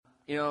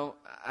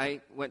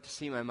I went to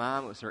see my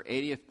mom. It was her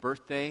 80th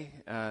birthday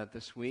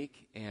this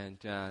week, and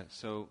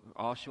so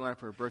all she wanted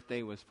for her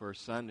birthday was for her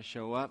son to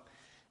show up.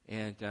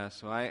 And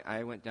so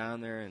I went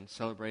down there and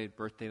celebrated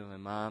birthday with my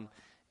mom.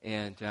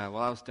 And while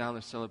I was down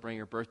there celebrating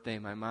her birthday,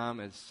 my mom,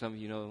 as some of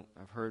you know,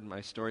 I've heard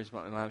my stories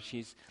about my mom,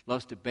 she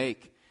loves to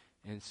bake.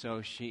 And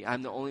so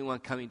I'm the only one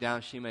coming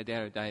down. She and my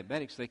dad are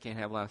diabetic, so they can't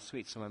have a lot of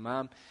sweets. So my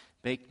mom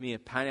baked me a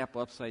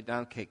pineapple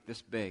upside-down cake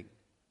this big.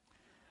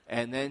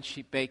 And then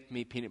she baked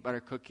me peanut butter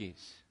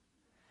cookies.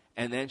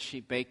 And then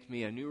she baked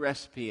me a new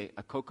recipe,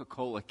 a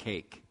Coca-Cola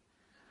cake.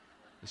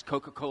 There's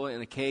Coca-Cola in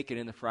the cake and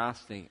in the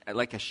frosting,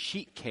 like a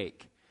sheet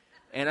cake.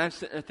 And I'm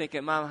sitting there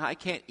thinking, Mom, I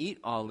can't eat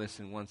all this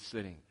in one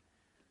sitting.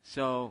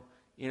 So,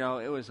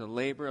 it was a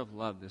labor of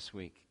love this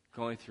week,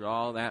 going through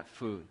all that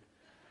food.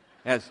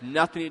 It has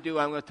nothing to do with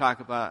what I'm going to talk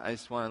about. I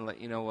just want to let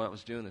you know what I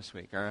was doing this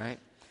week, all right?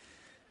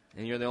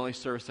 And you're the only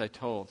service I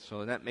told. So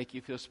does that make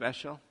you feel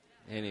special?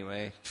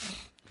 Anyway,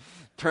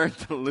 turn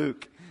to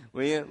Luke,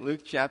 will you?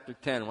 Luke chapter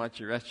 10. I want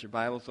you to rest your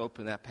Bibles,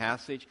 open that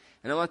passage.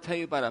 And I want to tell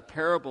you about a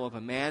parable of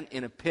a man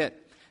in a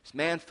pit. This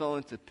man fell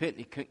into the pit and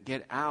he couldn't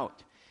get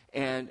out.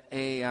 And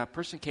a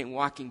person came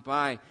walking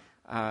by,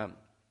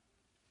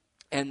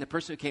 and the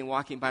person who came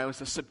walking by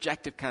was a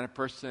subjective kind of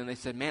person. And they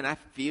said, man, I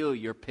feel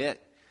your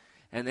pit.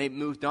 And they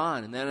moved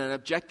on. And then an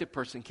objective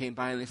person came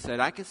by and they said,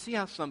 I can see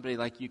how somebody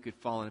like you could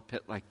fall in a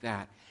pit like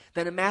that.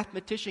 Then a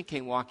mathematician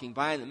came walking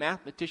by, and the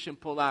mathematician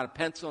pulled out a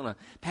pencil and a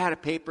pad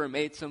of paper and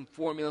made some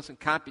formulas and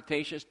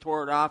computations,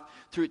 tore it off,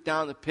 threw it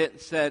down the pit,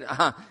 and said,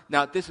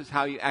 now this is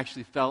how you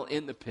actually fell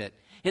in the pit.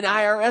 An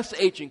IRS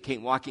agent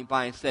came walking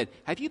by and said,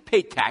 have you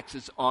paid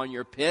taxes on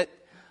your pit?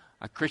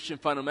 A Christian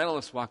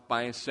fundamentalist walked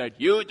by and said,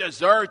 you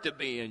deserve to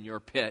be in your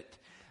pit.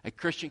 A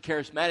Christian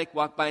charismatic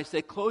walked by and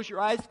said, close your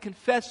eyes,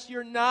 confess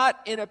you're not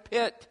in a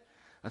pit.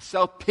 A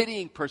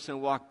self-pitying person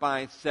walked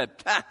by and said,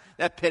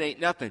 that pit ain't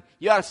nothing.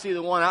 You ought to see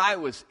the one I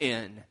was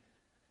in.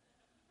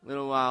 A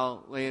little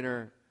while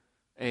later,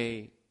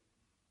 a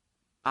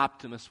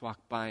optimist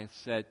walked by and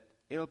said,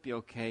 it'll be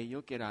okay,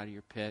 you'll get out of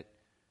your pit.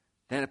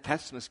 Then a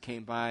pessimist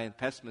came by, and the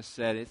pessimist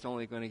said, it's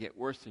only going to get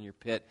worse in your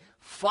pit.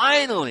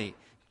 Finally,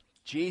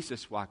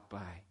 Jesus walked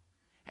by,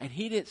 and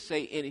he didn't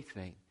say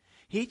anything.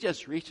 He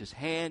just reached his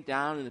hand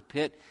down in the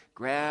pit,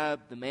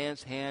 grabbed the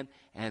man's hand,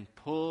 and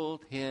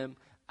pulled him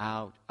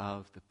out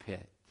of the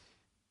pit.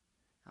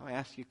 Now I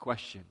ask you a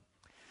question.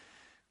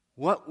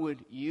 What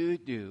would you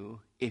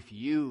do if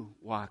you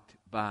walked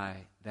by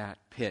that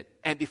pit?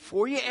 And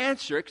before you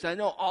answer, because I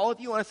know all of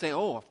you want to say,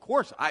 oh, of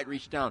course I'd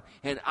reach down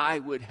and I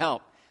would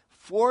help.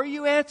 Before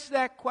you answer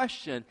that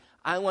question,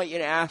 I want you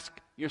to ask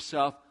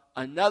yourself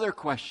another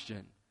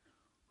question.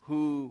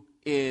 Who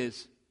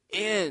is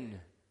in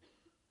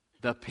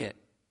the pit?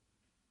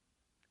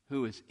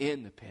 Who is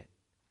in the pit?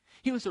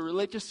 He was a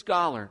religious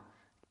scholar,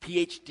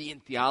 PhD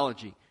in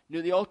theology,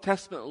 knew the Old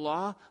Testament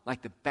law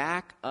like the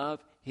back of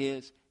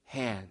his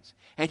hands.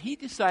 And he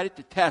decided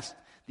to test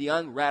the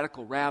young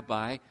radical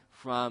rabbi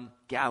from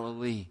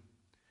Galilee.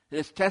 And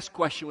his test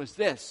question was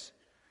this: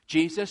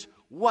 Jesus,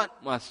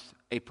 what must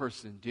a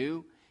person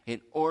do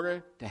in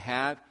order to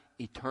have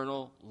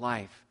eternal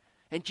life?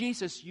 And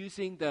Jesus,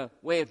 using the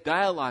way of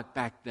dialogue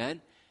back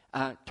then,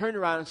 turned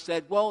around and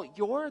said, well,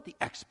 you're the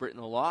expert in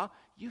the law.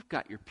 You've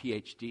got your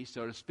PhD,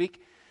 so to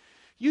speak.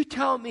 You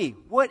tell me,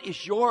 what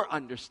is your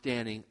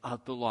understanding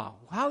of the law?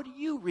 How do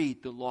you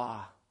read the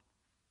law?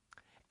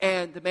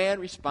 And the man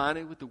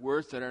responded with the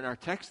words that are in our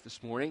text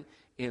this morning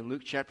in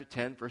Luke chapter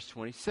 10, verse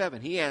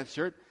 27. He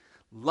answered,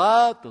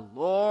 love the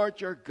Lord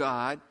your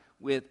God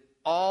with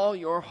all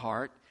your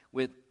heart,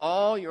 with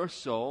all your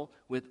soul,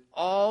 with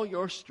all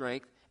your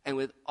strength, and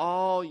with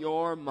all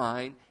your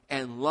mind,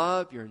 and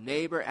love your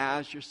neighbor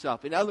as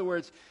yourself. In other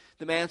words,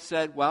 the man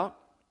said, well,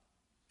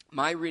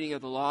 my reading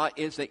of the law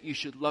is that you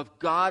should love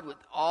God with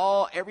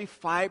every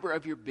fiber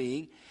of your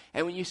being.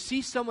 And when you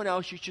see someone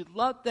else, you should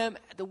love them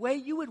the way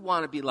you would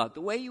want to be loved,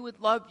 the way you would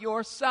love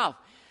yourself.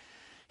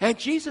 And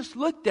Jesus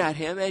looked at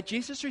him, and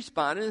Jesus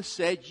responded and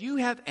said, you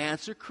have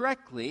answered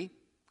correctly.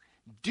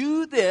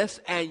 Do this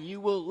and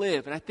you will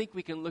live. And I think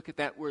we can look at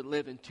that word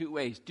live in two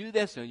ways. Do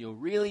this and you'll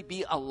really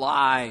be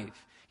alive.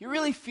 You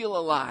really feel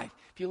alive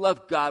if you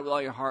love God with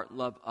all your heart and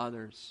love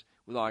others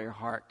with all your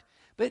heart.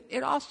 But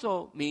it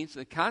also means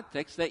in the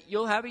context that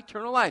you'll have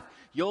eternal life.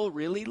 You'll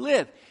really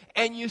live.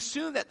 And you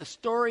assume that the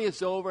story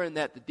is over and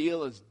that the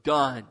deal is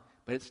done.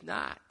 But it's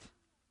not.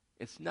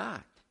 It's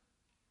not.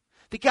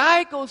 The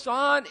guy goes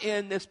on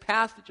in this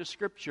passage of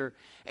Scripture,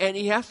 and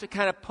he has to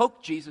kind of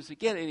poke Jesus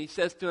again. And he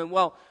says to him,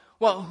 well,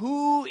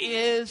 who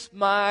is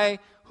my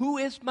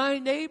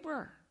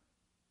neighbor?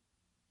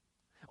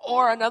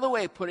 Or another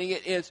way of putting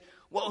it is,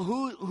 well,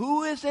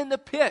 who is in the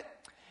pit?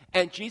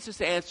 And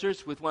Jesus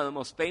answers with one of the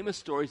most famous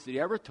stories that he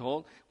ever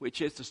told,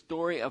 which is the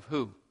story of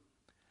who?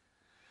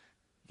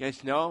 You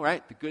guys know,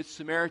 right? The Good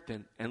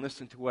Samaritan. And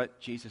listen to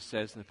what Jesus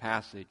says in the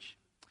passage.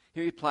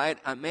 He replied,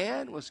 a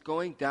man was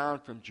going down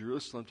from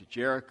Jerusalem to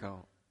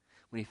Jericho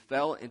when he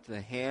fell into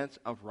the hands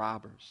of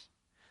robbers.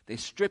 They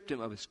stripped him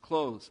of his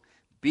clothes,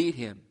 beat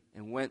him,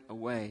 and went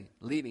away,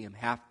 leaving him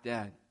half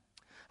dead.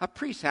 A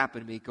priest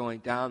happened to be going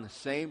down the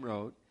same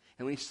road,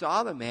 and when he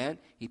saw the man,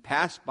 he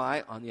passed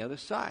by on the other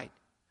side.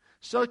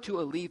 So too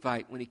a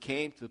Levite, when he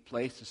came to the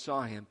place and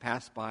saw him,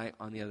 passed by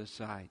on the other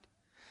side.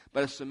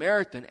 But a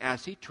Samaritan,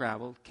 as he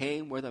traveled,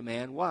 came where the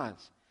man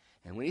was.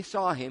 And when he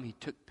saw him, he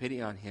took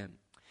pity on him.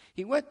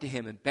 He went to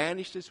him and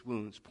bandaged his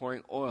wounds,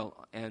 pouring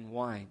oil and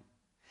wine.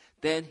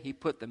 Then he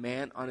put the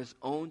man on his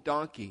own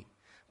donkey,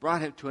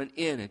 brought him to an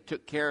inn, and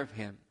took care of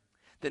him.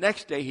 The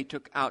next day he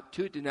took out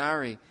 2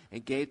 denarii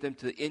and gave them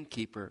to the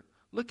innkeeper.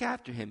 Look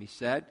after him, he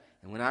said,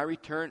 and when I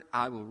return,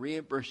 I will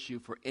reimburse you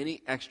for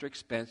any extra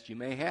expense you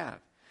may have.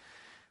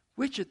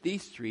 Which of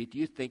these 3 do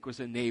you think was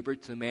a neighbor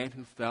to the man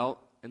who fell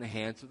in the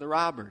hands of the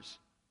robbers?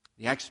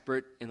 The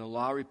expert in the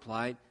law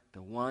replied,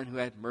 the one who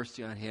had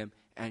mercy on him.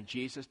 And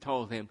Jesus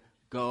told him,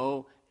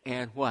 go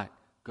and what?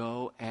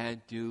 Go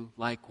and do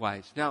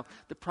likewise. Now,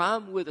 the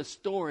problem with a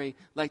story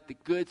like the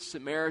Good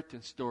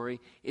Samaritan story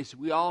is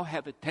we all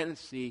have a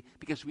tendency,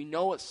 because we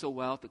know it so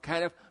well, to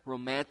kind of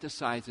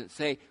romanticize it and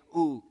say,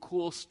 ooh,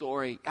 cool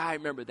story. I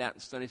remember that in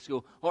Sunday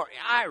school. Or,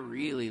 I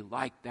really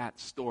like that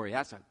story.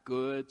 That's a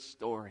good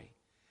story.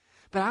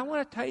 But I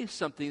want to tell you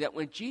something, that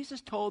when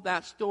Jesus told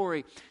that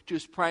story to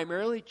his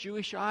primarily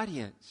Jewish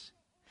audience,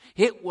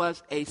 it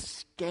was a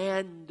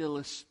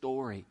scandalous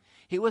story.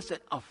 It was an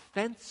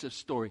offensive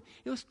story.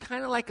 It was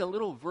kind of like a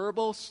little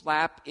verbal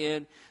slap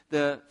in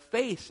the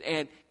face,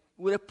 and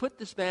would have put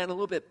this man a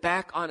little bit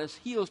back on his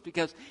heels,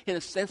 because in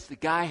a sense the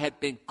guy had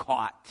been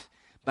caught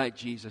by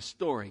Jesus'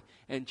 story.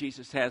 And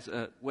Jesus has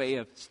a way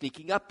of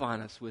sneaking up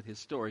on us with his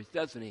stories,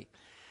 doesn't he?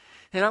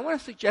 And I want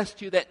to suggest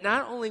to you that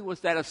not only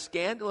was that a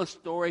scandalous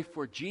story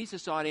for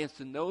Jesus'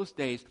 audience in those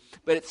days,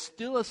 but it's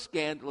still a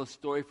scandalous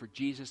story for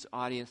Jesus'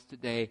 audience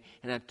today.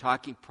 And I'm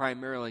talking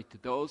primarily to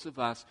those of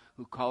us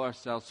who call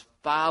ourselves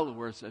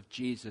followers of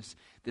Jesus.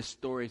 This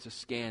story is a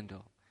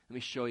scandal. Let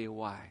me show you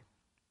why.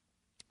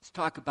 Let's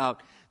talk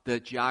about the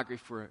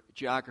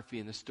geography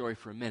in the story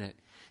for a minute.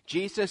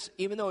 Jesus,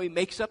 even though he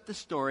makes up the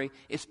story,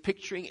 is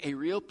picturing a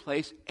real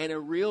place and a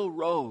real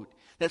road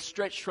that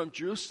stretched from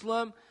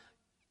Jerusalem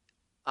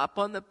up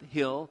on the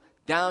hill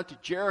down to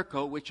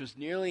Jericho, which was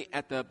nearly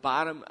at the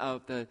bottom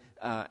of the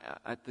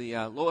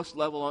lowest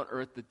level on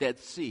earth, the Dead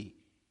Sea.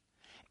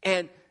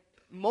 And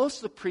most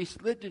of the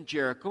priests lived in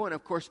Jericho, and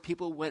of course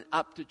people went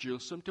up to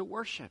Jerusalem to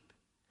worship.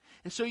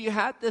 And so you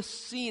had this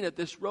scene of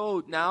this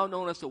road, now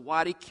known as the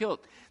Wadi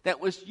Kilt,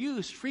 that was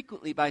used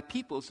frequently by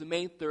people as the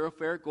main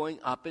thoroughfare going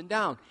up and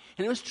down.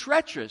 And it was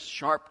treacherous,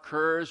 sharp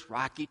curves,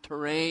 rocky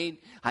terrain.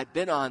 I've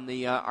been on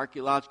the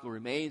archaeological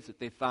remains that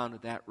they found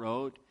of that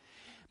road.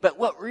 But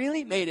what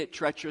really made it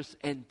treacherous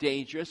and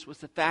dangerous was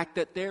the fact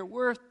that there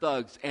were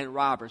thugs and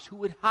robbers who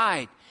would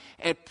hide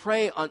and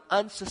prey on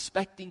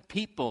unsuspecting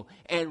people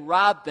and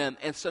rob them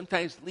and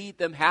sometimes leave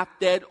them half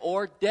dead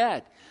or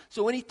dead.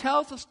 So when he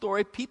tells the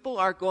story, people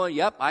are going,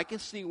 yep, I can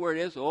see where it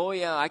is. Oh,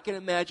 yeah, I can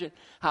imagine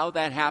how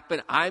that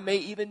happened. I may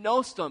even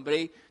know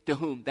somebody to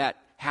whom that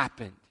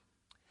happened.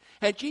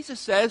 And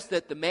Jesus says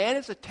that the man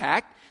is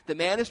attacked. The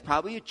man is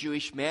probably a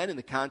Jewish man in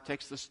the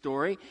context of the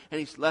story, and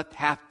he's left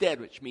half dead,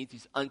 which means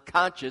he's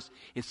unconscious.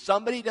 If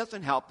somebody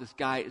doesn't help, this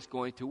guy is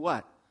going to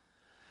what?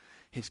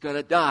 He's going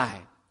to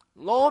die.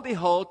 Lo and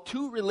behold,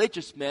 2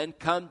 religious men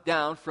come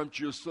down from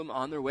Jerusalem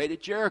on their way to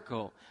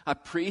Jericho, a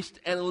priest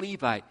and a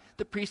Levite.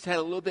 The priest had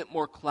a little bit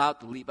more clout,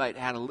 the Levite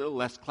had a little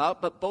less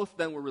clout, but both of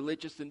them were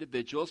religious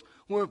individuals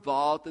who were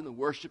involved in the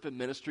worship and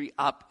ministry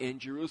up in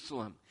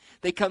Jerusalem.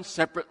 They come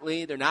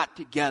separately, they're not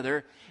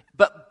together,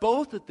 but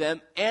both of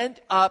them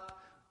end up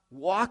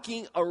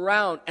walking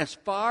around as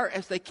far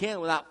as they can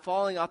without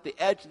falling off the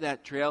edge of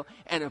that trail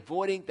and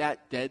avoiding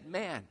that dead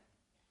man.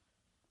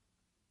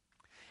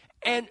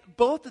 And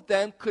both of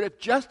them could have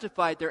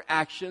justified their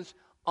actions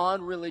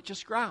on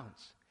religious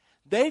grounds.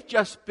 They've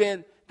just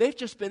been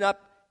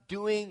up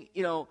doing,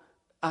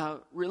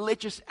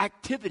 religious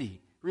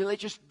activity,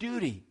 religious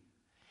duty.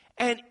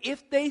 And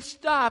if they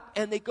stop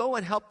and they go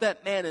and help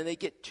that man and they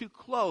get too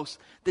close,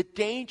 the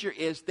danger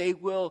is they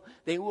will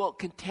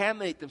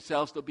contaminate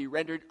themselves. They'll be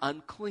rendered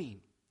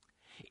unclean.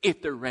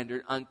 If they're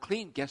rendered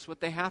unclean, guess what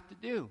they have to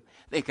do?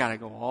 They got to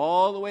go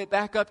all the way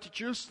back up to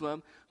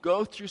Jerusalem,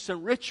 go through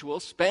some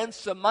rituals, spend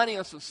some money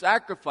on some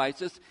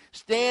sacrifices,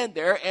 stand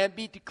there and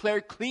be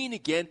declared clean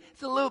again.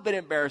 It's a little bit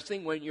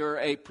embarrassing when you're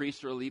a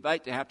priest or a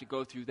Levite to have to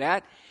go through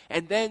that,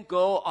 and then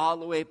go all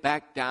the way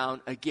back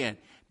down again.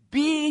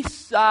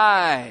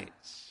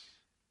 Besides,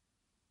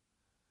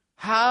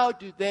 how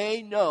do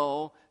they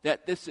know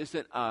that this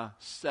isn't a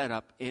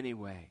setup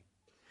anyway?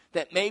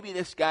 That maybe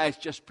this guy's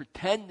just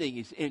pretending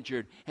he's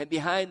injured, and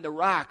behind the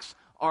rocks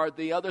are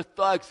the other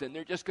thugs, and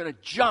they're just going to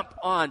jump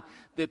on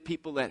the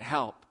people that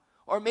help.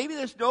 Or maybe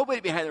there's nobody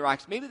behind the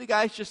rocks. Maybe the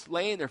guy's just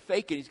laying there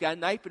faking. He's got a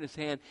knife in his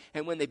hand,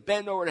 and when they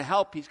bend over to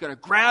help, he's going to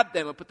grab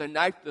them and put the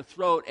knife to the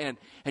throat and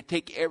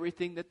take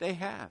everything that they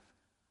have.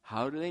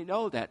 How do they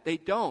know that? They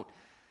don't.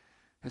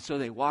 And so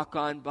they walk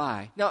on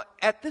by. Now,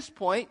 at this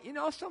point,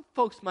 some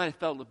folks might have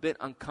felt a bit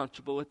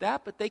uncomfortable with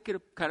that, but they could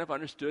have kind of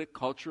understood it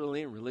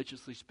culturally and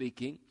religiously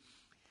speaking.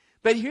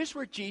 But here's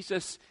where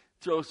Jesus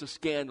throws a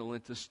scandal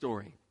into the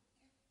story.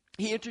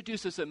 he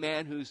introduces a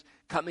man who's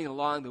coming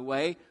along the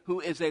way who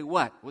is a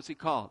what? What's he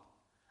called?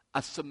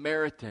 A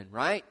Samaritan,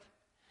 right?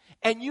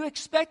 And you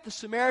expect the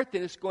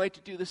Samaritan is going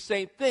to do the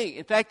same thing.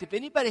 In fact, if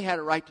anybody had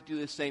a right to do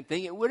the same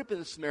thing, it would have been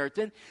the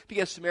Samaritan,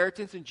 because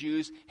Samaritans and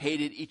Jews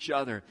hated each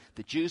other.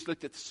 The Jews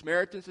looked at the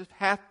Samaritans as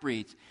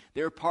half-breeds.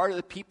 They were part of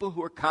the people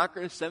who were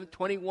conquered in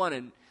 721,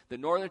 and the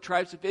northern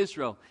tribes of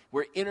Israel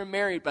were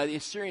intermarried by the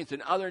Assyrians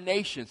and other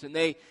nations, and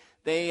they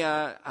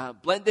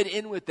blended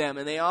in with them,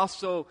 and they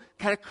also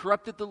kind of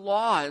corrupted the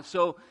law. And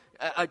so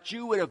a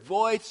Jew would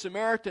avoid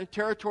Samaritan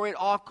territory at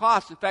all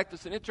costs. In fact,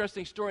 there's an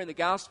interesting story in the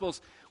Gospels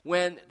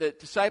when the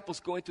disciples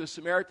go into a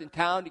Samaritan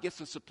town to get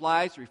some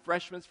supplies,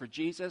 refreshments for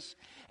Jesus,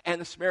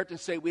 and the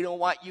Samaritans say, we don't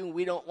want you and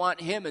we don't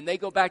want him. And they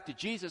go back to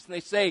Jesus and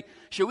they say,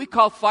 should we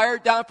call fire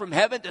down from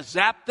heaven to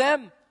zap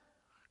them?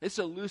 This is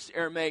a loose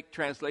Aramaic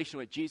translation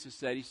of what Jesus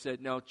said. He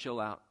said, no, chill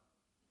out.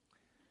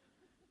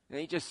 And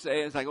he just said,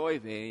 it's like, oy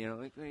vey,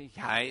 like,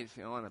 guys,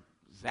 you don't want to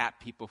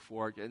zap people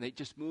for it. And they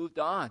just moved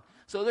on.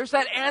 So there's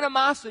that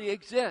animosity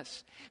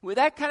exists. With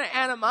that kind of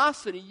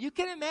animosity, you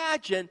can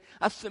imagine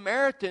a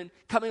Samaritan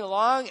coming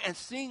along and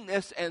seeing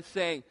this and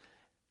saying,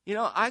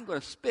 I'm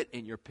going to spit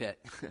in your pit.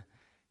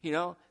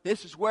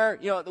 This is where,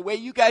 the way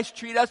you guys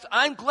treat us,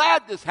 I'm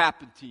glad this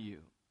happened to you.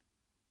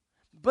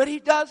 But he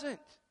doesn't.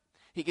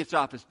 He gets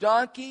off his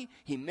donkey,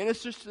 he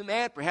ministers to the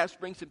man, perhaps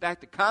brings him back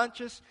to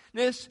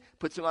consciousness,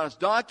 puts him on his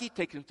donkey,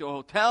 takes him to a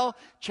hotel,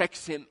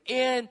 checks him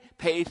in,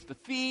 pays the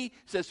fee,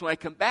 says, when I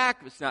come back,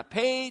 if it's not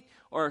paid,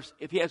 or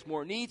if he has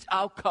more needs,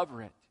 I'll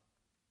cover it.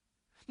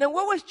 Now,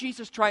 what was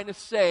Jesus trying to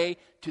say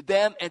to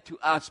them and to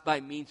us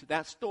by means of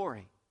that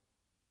story?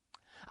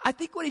 I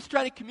think what he's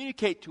trying to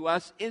communicate to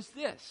us is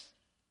this: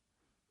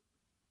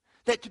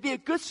 that to be a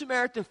good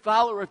Samaritan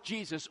follower of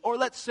Jesus, or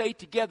let's say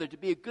together, to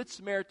be a good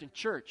Samaritan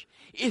church,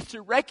 is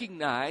to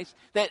recognize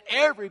that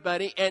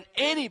everybody and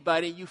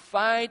anybody you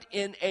find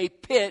in a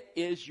pit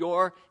is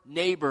your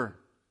neighbor.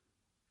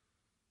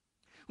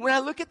 When I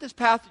look at this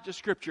passage of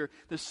Scripture,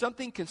 there's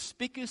something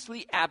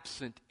conspicuously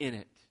absent in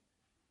it.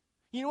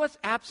 You know what's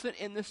absent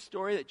in this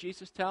story that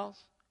Jesus tells?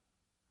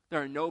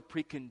 There are no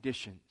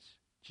preconditions.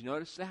 Did you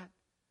notice that?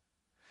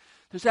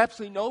 There's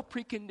absolutely no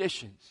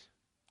preconditions.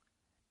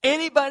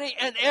 Anybody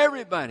and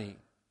everybody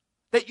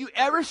that you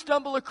ever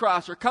stumble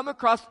across or come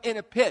across in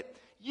a pit,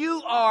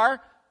 you are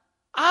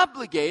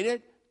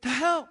obligated to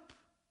help.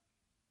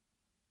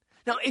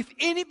 Now, if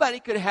anybody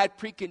could have had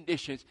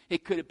preconditions,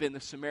 it could have been the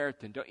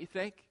Samaritan, don't you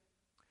think?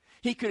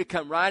 He could have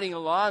come riding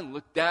along,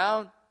 looked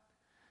down,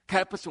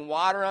 kind of put some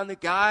water on the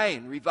guy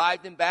and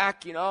revived him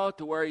back,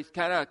 to where he's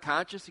kind of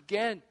conscious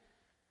again.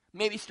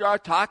 Maybe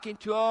start talking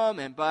to him,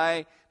 and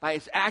by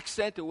his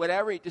accent or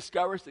whatever, he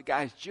discovers the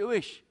guy's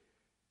Jewish.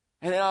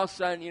 And then all of a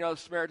sudden, the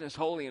Samaritan is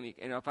holding him.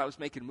 If I was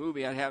making a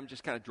movie, I'd have him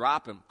just kind of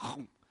drop him.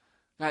 The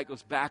guy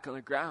goes back on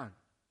the ground.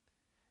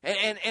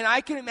 And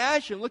I can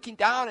imagine looking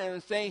down at him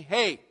and saying,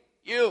 hey,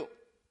 you,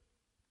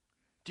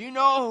 do you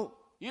know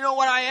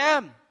what I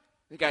am?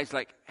 The guy's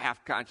like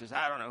half conscious.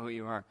 I don't know who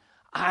you are.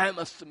 I'm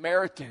a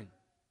Samaritan.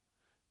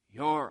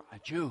 You're a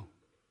Jew.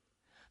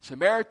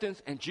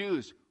 Samaritans and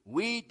Jews,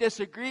 we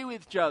disagree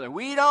with each other.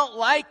 We don't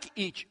like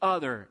each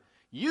other.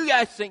 You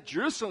guys think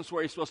Jerusalem's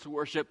where you're supposed to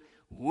worship.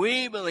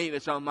 We believe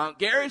it's on Mount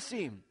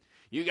Gerizim.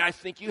 You guys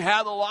think you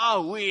have the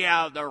law. We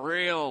have the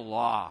real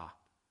law.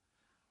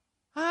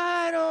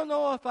 I don't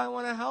know if I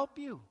want to help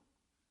you.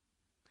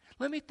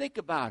 Let me think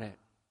about it.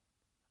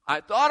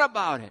 I thought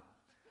about it.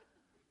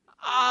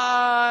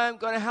 I'm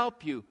going to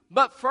help you.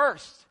 But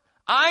first,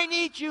 I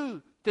need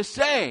you to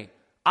say,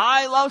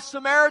 I love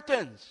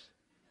Samaritans.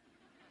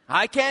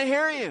 I can't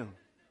hear you.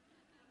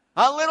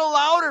 A little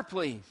louder,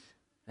 please.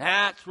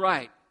 That's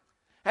right.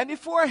 And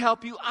before I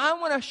help you, I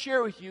want to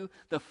share with you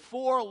the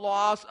 4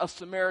 laws of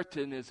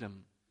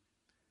Samaritanism.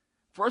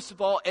 First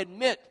of all,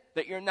 admit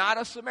that you're not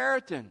a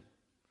Samaritan.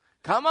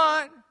 Come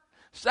on.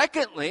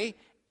 Secondly,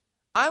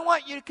 I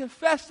want you to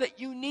confess that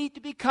you need to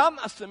become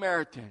a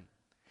Samaritan.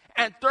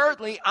 And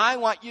thirdly, I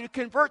want you to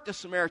convert to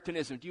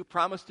Samaritanism. Do you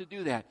promise to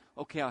do that?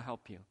 Okay, I'll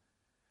help you.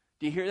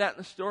 Do you hear that in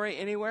the story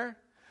anywhere?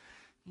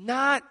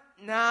 Not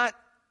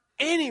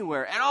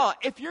anywhere at all.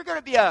 If you're going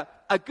to be a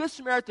good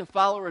Samaritan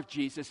follower of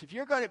Jesus, if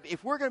we're going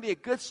to be a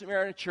good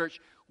Samaritan church,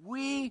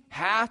 we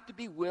have to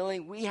be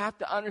willing, we have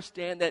to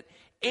understand that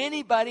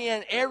anybody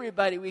and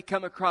everybody we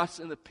come across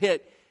in the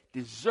pit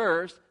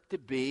deserves to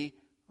be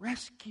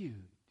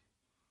rescued.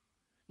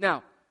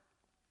 Now,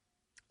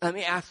 let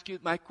me ask you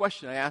my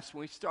question I asked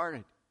when we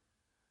started.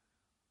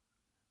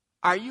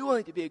 Are you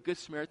willing to be a good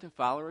Samaritan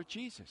follower of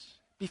Jesus?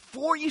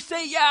 Before you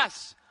say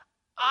yes,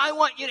 I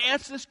want you to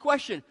answer this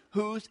question.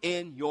 Who's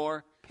in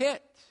your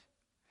pit?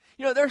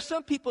 There are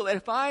some people that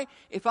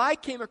if I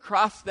came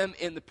across them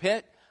in the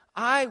pit,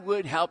 I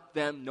would help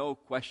them, no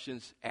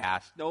questions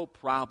asked, no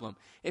problem.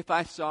 If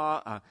I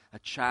saw a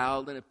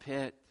child in a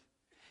pit,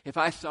 if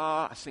I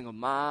saw a single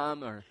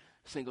mom or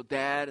a single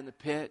dad in the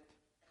pit,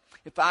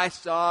 if I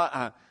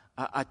saw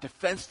a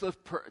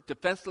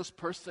defenseless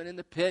person in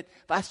the pit,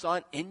 if I saw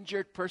an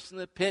injured person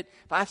in the pit,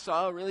 if I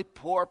saw a really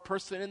poor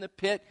person in the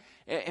pit,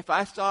 if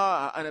I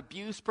saw an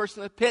abused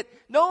person in the pit,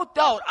 no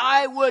doubt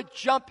I would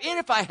jump in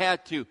if I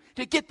had to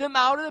get them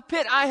out of the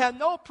pit. I have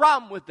no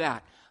problem with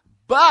that.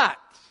 But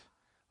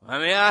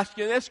let me ask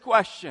you this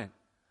question.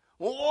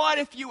 What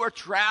if you were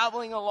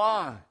traveling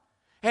along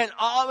and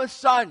all of a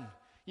sudden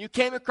you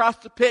came across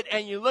the pit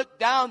and you looked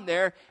down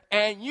there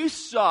and you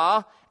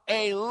saw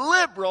a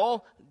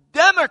liberal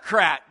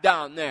Democrat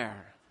down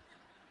there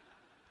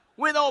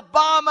with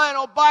Obama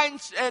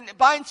and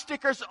Biden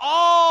stickers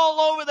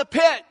all over the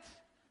pit?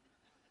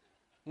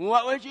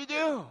 What would you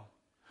do?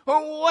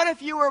 Or what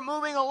if you were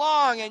moving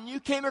along and you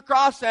came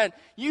across and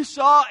you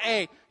saw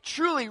a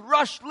truly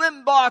Rush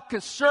Limbaugh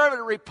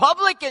conservative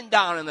Republican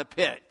down in the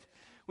pit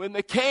with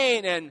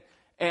McCain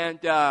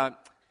and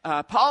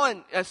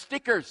Palin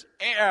stickers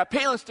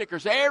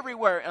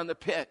everywhere on the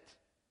pit?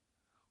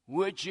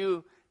 Would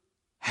you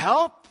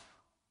help?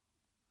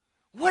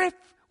 What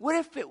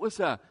if it was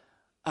a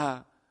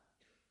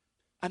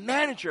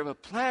manager of a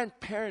Planned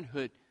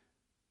Parenthood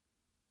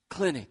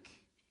clinic?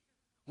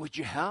 Would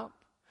you help?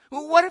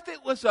 What if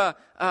it was a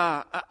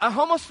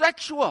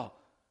homosexual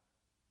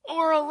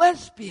or a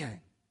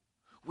lesbian?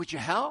 Would you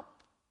help?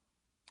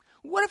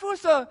 What if it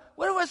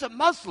was a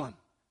Muslim,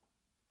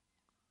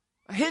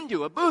 a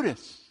Hindu, a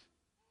Buddhist?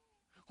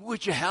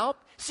 Would you help?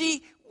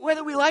 See,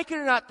 whether we like it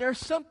or not, there are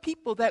some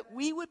people that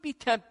we would be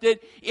tempted,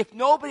 if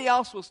nobody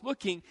else was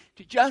looking,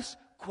 to just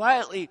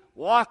quietly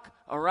walk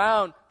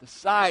around the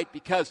side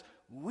because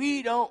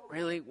we don't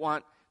really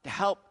want to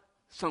help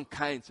some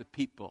kinds of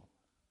people,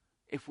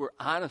 if we're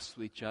honest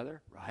with each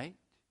other, right?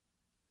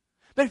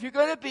 But if you're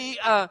going to be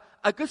a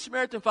Good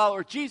Samaritan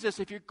follower of Jesus,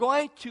 if we're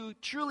going to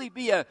truly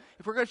be a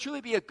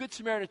Good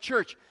Samaritan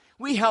church,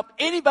 we help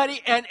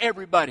anybody and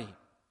everybody.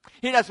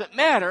 It doesn't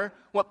matter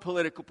what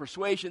political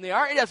persuasion they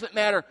are. It doesn't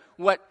matter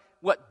what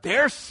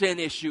their sin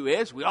issue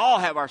is. We all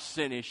have our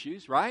sin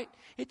issues, right?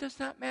 It does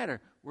not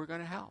matter. We're going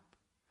to help.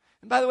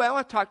 And by the way, I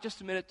want to talk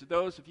just a minute to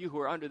those of you who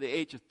are under the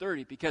age of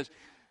 30, because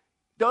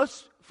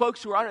those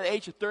folks who are under the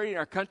age of 30 in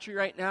our country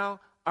right now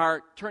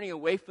are turning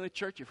away from the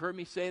church. You've heard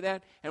me say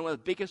that. And one of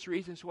the biggest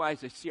reasons why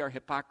is they see our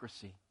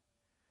hypocrisy.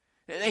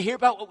 And they hear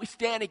about what we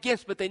stand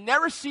against, but they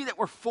never see that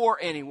we're for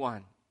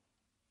anyone.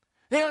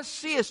 They don't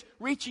see us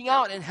reaching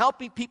out and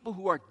helping people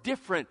who are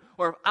different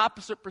or of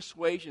opposite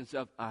persuasions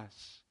of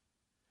us.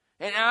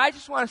 And I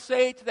just want to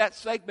say to that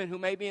segment who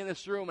may be in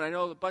this room, and I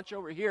know a bunch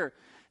over here,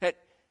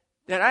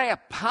 that I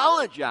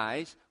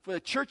apologize for the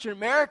church in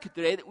America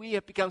today, that we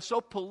have become so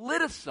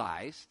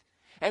politicized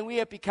and we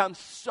have become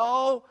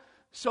so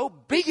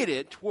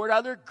bigoted toward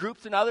other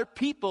groups and other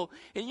people.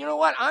 And you know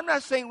what? I'm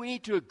not saying we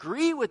need to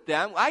agree with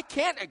them. I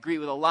can't agree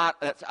with a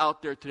lot that's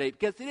out there today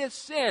because it is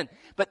sin.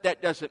 But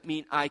that doesn't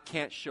mean I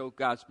can't show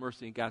God's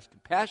mercy and God's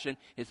compassion.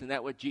 Isn't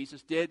that what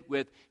Jesus did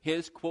with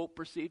his, quote,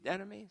 perceived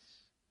enemies?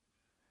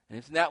 And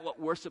isn't that what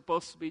we're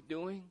supposed to be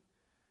doing?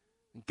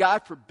 And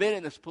God forbid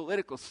in this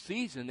political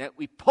season that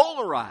we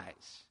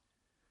polarize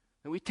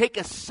and we take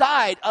a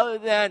side other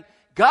than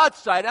God's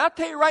side. And I'll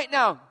tell you right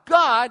now,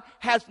 God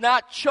has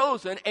not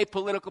chosen a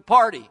political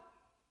party.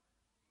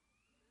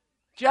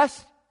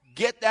 Just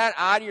get that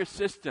out of your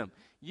system.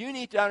 You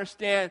need to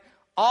understand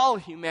all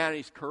of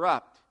humanity is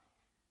corrupt.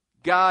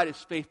 God is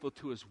faithful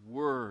to his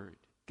word.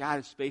 God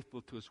is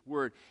faithful to his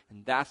word.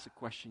 And that's the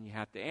question you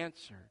have to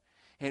answer.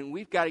 And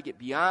we've got to get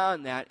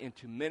beyond that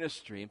into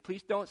ministry. And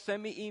please don't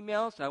send me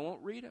emails. I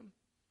won't read them.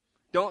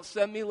 Don't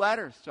send me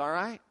letters, all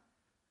right?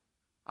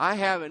 I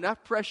have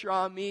enough pressure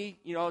on me,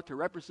 to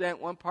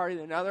represent one party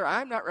or another.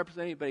 I'm not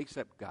representing anybody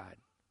except God.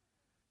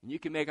 And you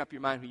can make up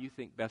your mind who you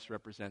think best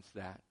represents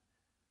that.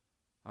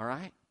 All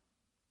right?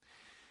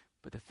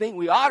 But the thing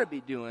we ought to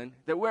be doing,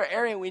 the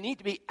area we need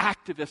to be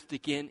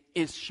activistic in,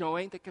 is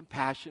showing the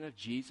compassion of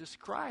Jesus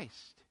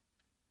Christ.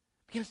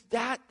 Because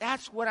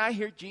that's what I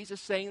hear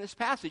Jesus saying in this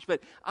passage. But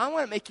I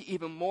want to make you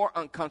even more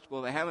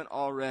uncomfortable if I haven't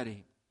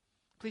already.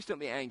 Please don't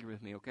be angry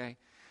with me, okay?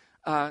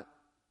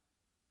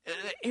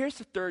 Here's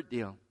the third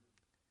deal.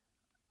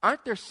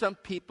 Aren't there some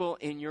people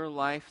in your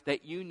life that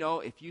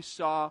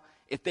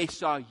if they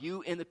saw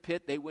you in the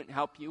pit, they wouldn't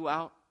help you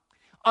out?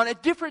 On a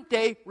different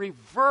day,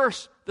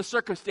 reverse the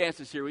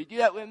circumstances here. Will you do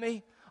that with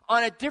me?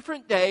 On a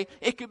different day,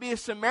 it could be a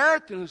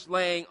Samaritan who's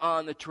laying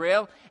on the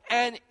trail,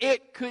 and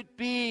it could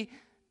be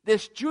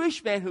this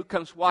Jewish man who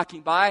comes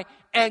walking by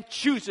and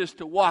chooses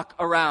to walk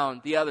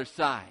around the other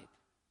side.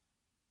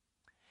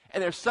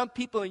 And there's some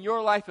people in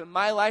your life and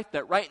my life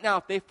that right now,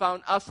 if they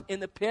found us in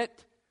the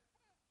pit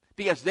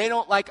because they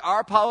don't like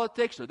our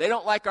politics or they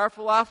don't like our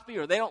philosophy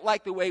or they don't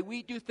like the way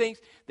we do things,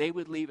 they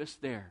would leave us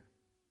there.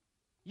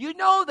 You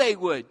know they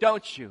would,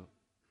 don't you?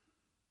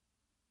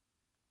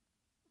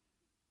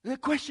 And the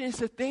question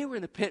is, if they were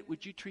in the pit,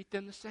 would you treat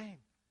them the same?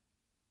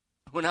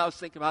 When I was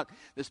thinking about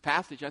this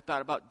passage, I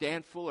thought about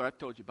Dan Fuller. I've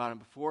told you about him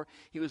before.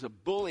 He was a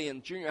bully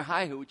in junior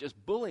high who would just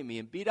bully me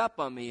and beat up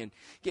on me and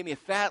gave me a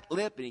fat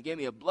lip and he gave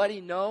me a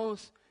bloody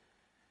nose.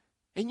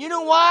 And you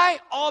know why?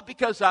 All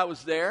because I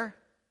was there.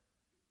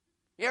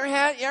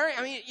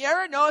 You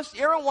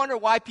ever wonder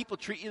why people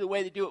treat you the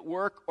way they do at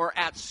work or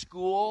at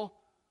school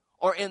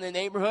or in the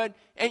neighborhood?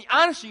 And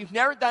honestly, you've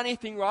never done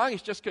anything wrong.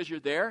 It's just because you're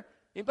there.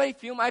 Anybody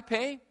feel my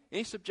pain?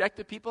 Any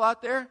subjective people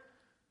out there?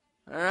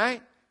 All right?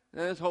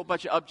 And there's a whole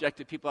bunch of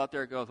objective people out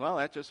there that goes, well,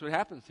 that's just what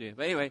happens to you.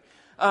 But anyway,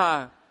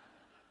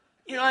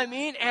 you know what I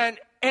mean? And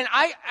when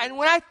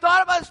I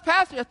thought about this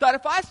passage, I thought,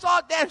 if I saw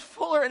Dan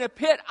Fuller in a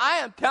pit, I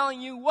am telling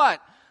you what?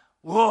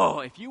 Whoa,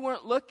 if you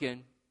weren't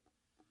looking.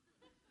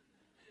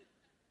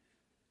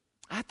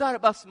 I thought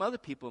about some other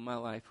people in my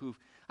life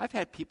I've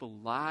had people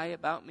lie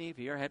about me. Have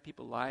you ever had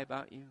people lie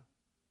about you?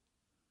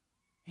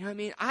 You know what I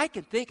mean? I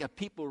can think of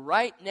people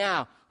right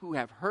now who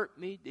have hurt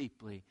me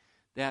deeply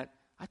that,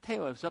 I tell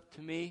you what, if it was up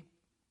to me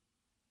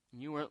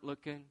and you weren't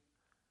looking,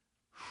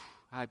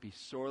 I'd be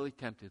sorely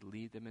tempted to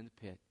leave them in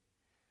the pit.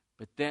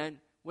 But then,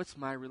 what's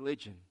my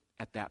religion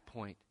at that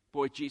point?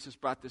 Boy, Jesus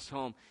brought this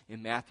home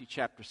in Matthew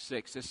chapter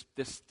 6.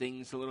 This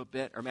stings a little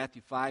bit. Or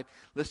Matthew 5.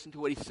 Listen to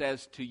what he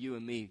says to you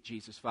and me,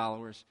 Jesus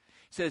followers.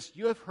 He says,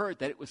 you have heard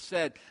that it was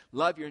said,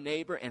 love your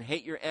neighbor and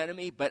hate your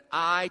enemy. But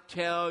I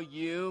tell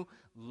you,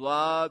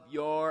 love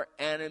your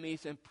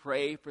enemies and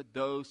pray for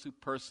those who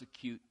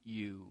persecute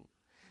you,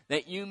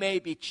 that you may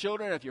be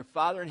children of your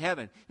Father in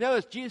heaven. In other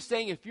words, Jesus is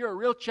saying, if you're a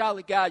real child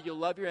of God, you'll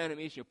love your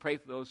enemies and you'll pray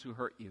for those who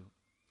hurt you.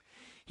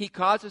 He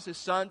causes his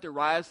sun to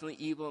rise on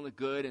the evil and the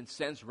good and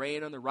sends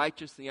rain on the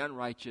righteous and the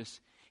unrighteous.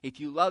 If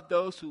you love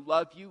those who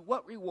love you,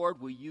 what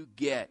reward will you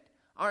get?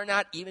 Are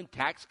not even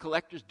tax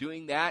collectors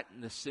doing that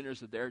and the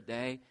sinners of their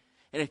day?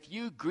 And if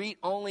you greet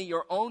only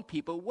your own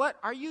people, what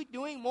are you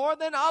doing more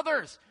than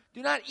others?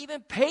 Do not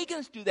even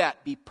pagans do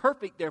that. Be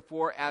perfect,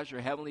 therefore, as your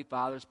heavenly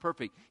Father is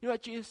perfect. You know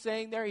what Jesus is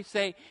saying there? He's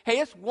saying, hey,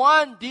 it's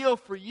one deal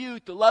for you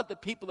to love the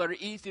people that are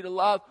easy to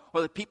love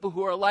or the people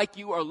who are like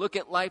you or look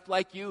at life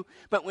like you.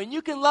 But when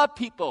you can love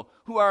people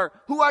who are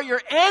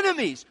your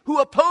enemies,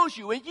 who oppose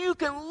you, and you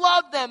can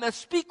love them and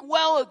speak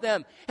well of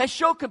them and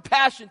show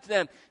compassion to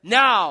them,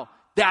 now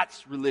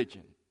that's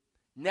religion.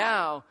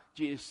 Now,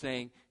 Jesus is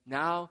saying,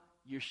 now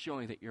you're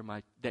showing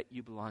that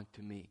you belong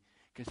to me.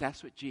 Because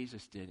that's what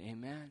Jesus did.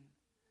 Amen.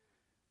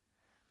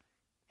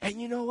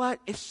 And you know what?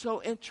 It's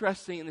so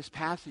interesting in this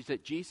passage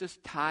that Jesus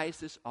ties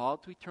this all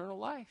to eternal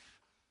life.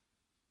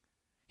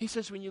 He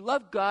says, when you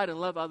love God and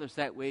love others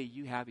that way,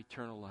 you have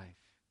eternal life.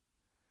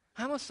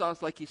 Almost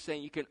sounds like he's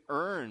saying you can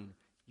earn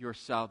your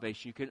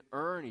salvation. You can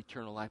earn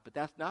eternal life, but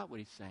that's not what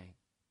he's saying.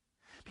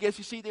 Because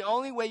you see, the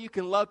only way you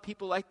can love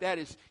people like that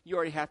is you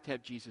already have to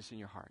have Jesus in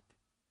your heart.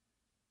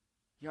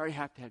 You already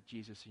have to have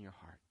Jesus in your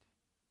heart.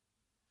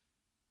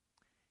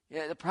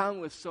 Yeah, the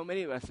problem with so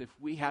many of us, if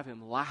we have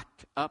him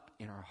locked up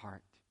in our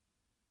heart,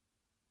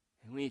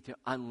 and we need to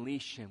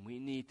unleash him. We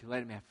need to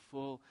let him have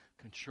full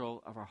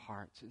control of our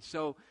hearts. And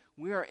so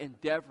we are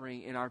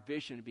endeavoring in our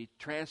vision to be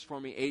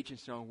transforming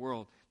agents in our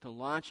world to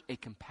launch a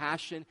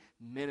compassion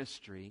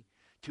ministry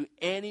to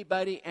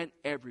anybody and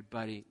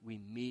everybody we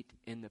meet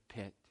in the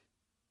pit.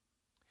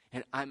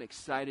 And I'm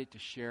excited to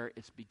share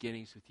its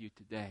beginnings with you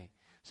today.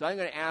 So I'm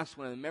going to ask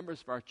one of the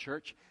members of our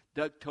church,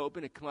 Doug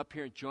Tobin, to come up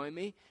here and join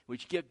me.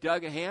 Would you give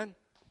Doug a hand?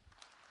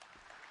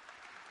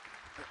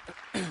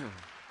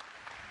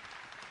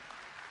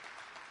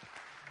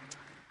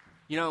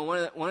 You know,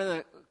 one of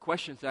the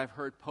questions that I've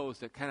heard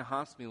posed that kind of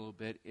haunts me a little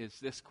bit is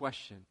this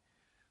question.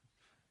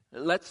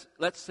 Let's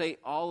say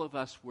all of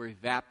us were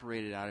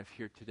evaporated out of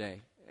here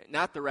today.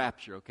 Not the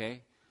rapture,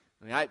 okay?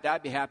 I mean,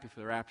 I'd be happy for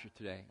the rapture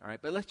today, all right?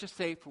 But let's just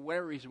say, for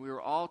whatever reason, we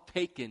were all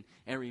taken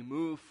and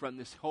removed from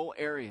this whole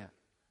area.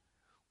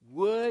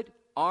 Would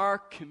our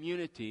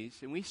communities,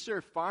 and we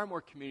serve far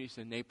more communities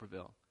than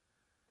Naperville,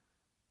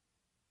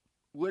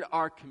 would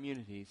our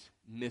communities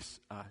miss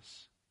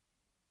us?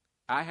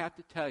 I have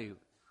to tell you,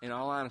 in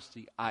all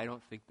honesty, I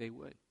don't think they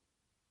would.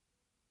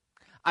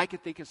 I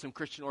could think of some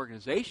Christian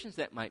organizations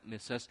that might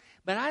miss us,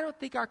 but I don't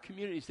think our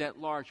communities at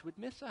large would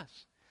miss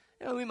us.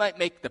 You know, we might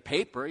make the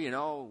paper, you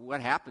know,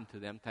 what happened to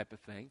them type of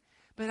thing,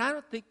 but I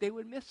don't think they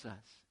would miss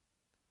us.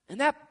 And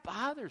that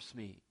bothers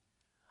me.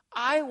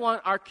 I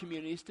want our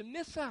communities to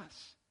miss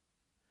us,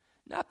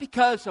 not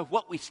because of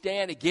what we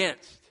stand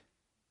against.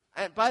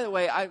 And by the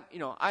way, I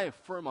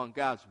affirm on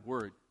God's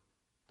word.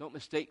 Don't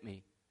mistake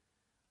me.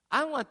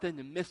 I want them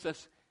to miss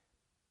us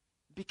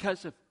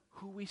because of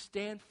who we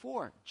stand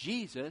for,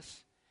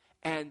 Jesus,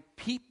 and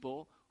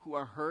people who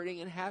are hurting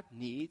and have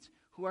needs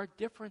who are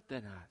different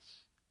than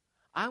us.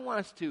 I want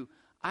us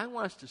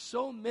to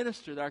so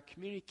minister that our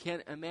community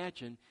can't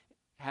imagine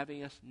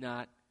having us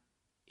not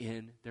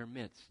in their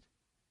midst.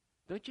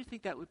 Don't you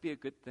think that would be a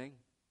good thing?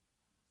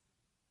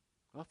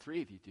 Well,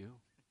 3 of you do.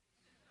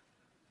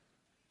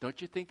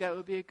 Don't you think that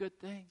would be a good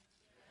thing?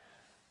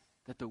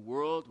 That the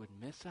world would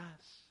miss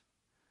us?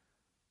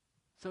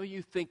 So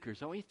you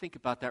thinkers, I want you to think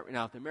about that right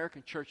now. If the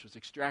American church was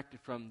extracted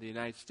from the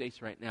United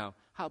States right now,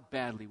 how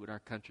badly would our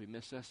country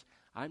miss us?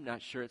 I'm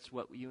not sure it's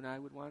what you and I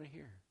would want to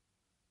hear.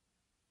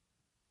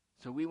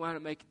 So we want to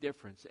make a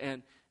difference.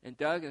 And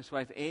Doug and his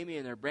wife Amy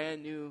and their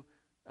brand new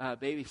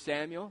baby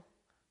Samuel,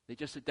 they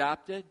just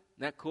adopted.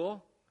 Isn't that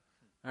cool?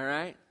 All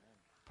right?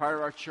 Part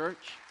of our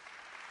church.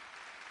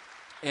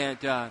 And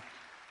Doug,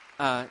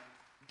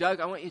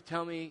 I want you to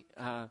tell me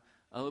a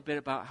little bit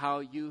about how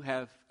you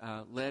have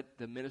led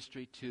the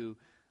ministry to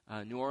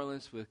New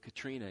Orleans with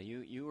Katrina.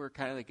 You were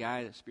kind of the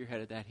guy that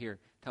spearheaded that here.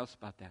 Tell us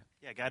about that.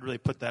 Yeah, God really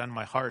put that on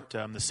my heart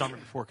the summer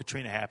before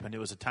Katrina happened. It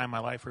was a time in my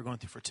life we were going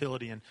through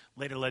fertility and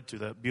later led to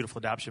the beautiful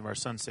adoption of our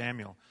son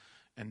Samuel.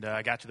 And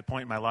I got to the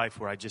point in my life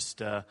where I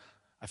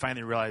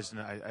finally realized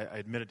and I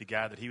admitted to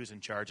God that he was in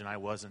charge and I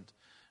wasn't.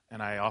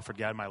 And I offered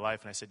God my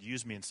life and I said,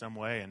 use me in some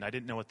way. And I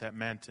didn't know what that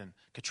meant. And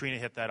Katrina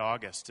hit that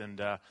August.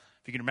 And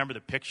if you can remember the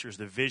pictures,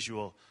 the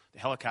visual, the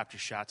helicopter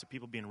shots of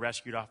people being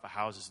rescued off of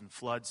houses and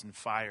floods and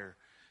fire.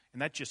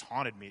 And that just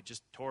haunted me. It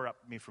just tore up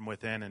me from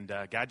within. And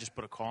God just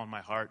put a call in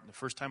my heart. And the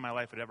first time in my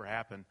life it ever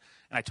happened.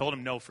 And I told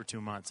him no for 2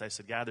 months. I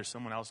said, God, there's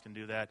someone else can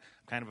do that.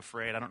 I'm kind of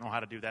afraid. I don't know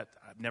how to do that.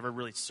 I've never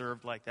really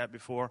served like that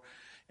before.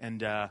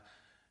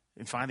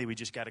 And finally, we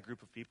just got a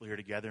group of people here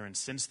together. And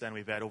since then,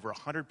 we've had over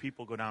 100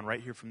 people go down right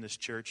here from this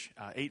church,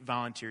 8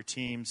 volunteer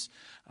teams.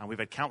 We've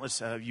had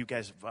countless of you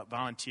guys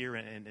volunteer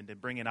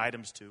and bring in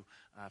items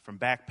from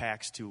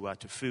backpacks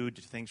to food,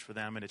 to things for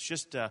them. And it's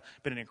just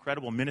been an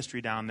incredible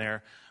ministry down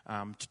there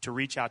to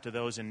reach out to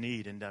those in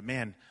need. And,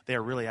 man, they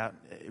are really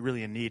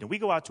in need. And we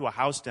go out to a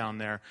house down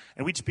there,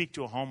 and we'd speak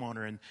to a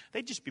homeowner, and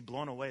they'd just be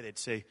blown away. They'd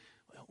say,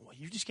 well,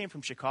 you just came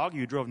from Chicago.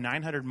 You drove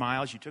 900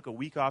 miles. You took a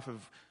week off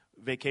of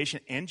vacation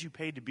and you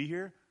paid to be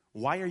here.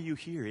 Why are you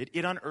here?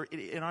 It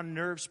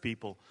unnerves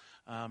people.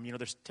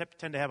 They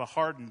tend to have a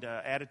hardened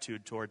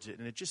attitude towards it,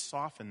 and it just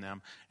softened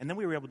them. And then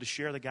we were able to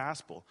share the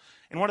gospel.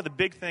 And one of the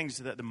big things,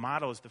 the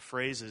mottos, the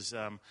phrases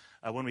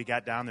when we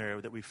got down there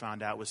that we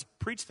found out was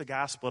preach the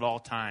gospel at all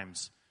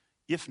times.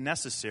 If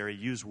necessary,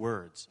 use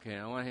words. Okay,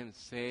 I want him to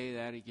say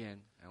that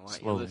again. I want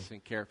Slowly. you to listen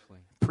carefully.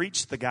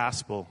 Preach the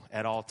gospel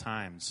at all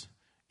times.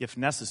 If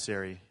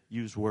necessary,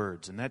 use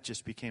words. And that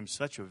just became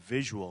such a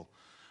visual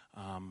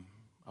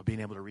of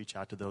being able to reach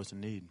out to those in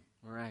need.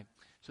 All right.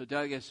 So,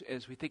 Doug,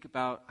 as we think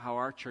about how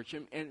our church,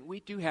 and we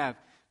do have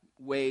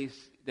ways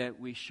that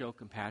we show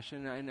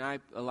compassion, and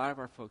a lot of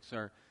our folks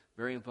are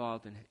very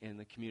involved in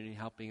the community,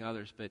 helping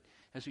others, but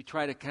as we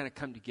try to kind of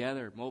come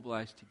together,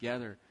 mobilize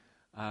together,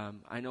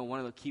 I know one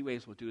of the key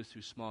ways we'll do is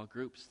through small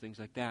groups, things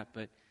like that,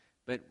 but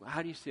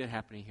how do you see it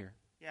happening here?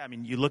 Yeah, I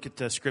mean, you look at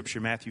the scripture,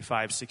 Matthew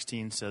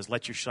 5:16 says,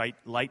 let your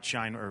light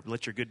shine, or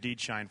let your good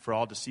deeds shine for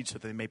all to see, so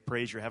that they may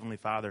praise your heavenly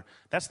Father.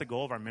 That's the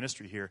goal of our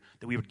ministry here,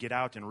 that we would get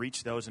out and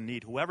reach those in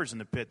need. Whoever's in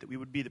the pit, that we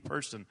would be the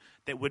person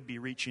that would be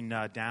reaching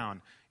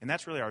down. And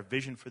that's really our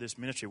vision for this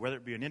ministry, whether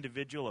it be an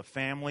individual, a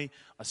family,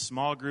 a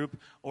small group,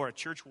 or a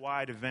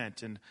church-wide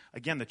event. And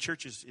again, the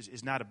church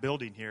is not a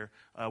building here.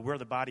 We're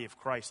the body of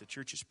Christ. The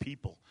church is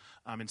people.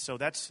 And so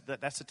that's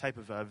the type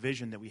of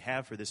vision that we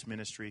have for this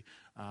ministry.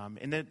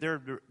 And then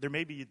there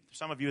may be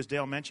some of you, as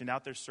Dale mentioned,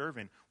 out there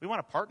serving. We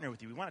want to partner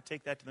with you. We want to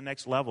take that to the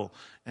next level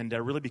and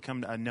really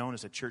become known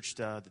as a church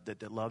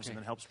that loves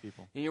and helps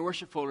people. In your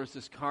worship folder is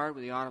this card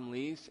with the autumn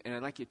leaves, and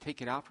I'd like you to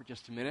take it out for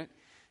just a minute,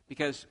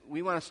 because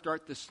we want to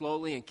start this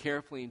slowly and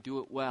carefully and do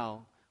it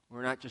well.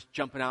 We're not just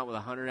jumping out with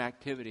 100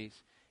 activities,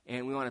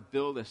 and we want to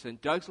build this.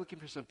 And Doug's looking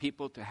for some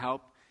people to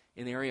help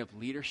in the area of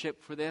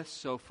leadership for this.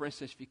 So, for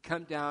instance, if you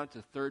come down to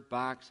the third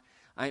box,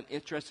 I'm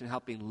interested in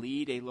helping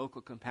lead a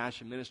local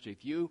compassion ministry.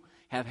 If you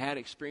have had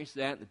experience of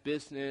that in the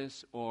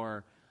business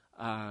or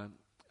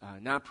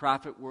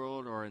nonprofit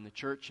world or in the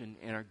church and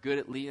are good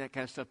at leading that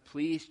kind of stuff,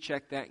 please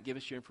check that and give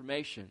us your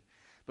information.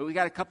 But we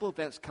got a couple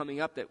events coming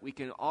up that we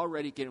can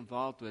already get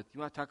involved with. You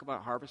want to talk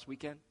about Harvest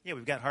Weekend? Yeah,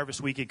 we've got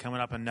Harvest Weekend coming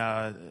up, and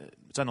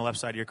it's on the left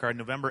side of your card,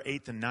 November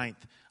 8th and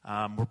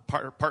 9th.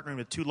 We're partnering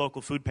with 2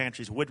 local food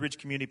pantries, Woodridge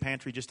Community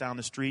Pantry just down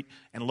the street,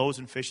 and Loaves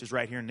and Fishes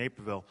right here in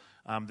Naperville.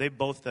 They've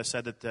both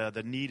said that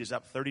the need is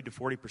up 30 to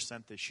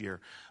 40% this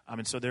year.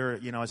 And so they're,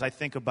 as I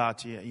think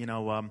about,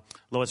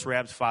 Lois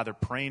Rabb's father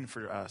praying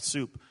for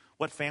soup,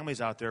 what families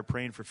out there are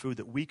praying for food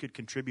that we could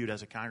contribute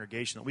as a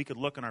congregation, that we could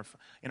look in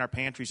our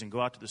pantries and go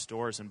out to the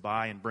stores and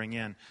buy and bring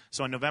in.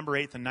 So on November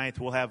 8th and 9th,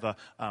 we'll have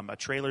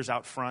trailers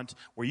out front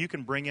where you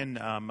can bring in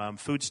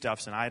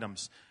foodstuffs and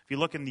items. If you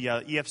look in the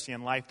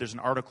EFCN Life, there's an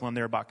article in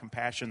there about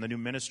compassion, the new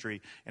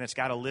ministry, and it's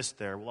got a list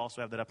there. We'll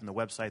also have that up on the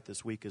website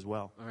this week as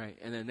well. All right,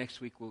 and then next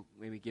week we'll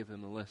maybe give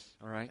them a list,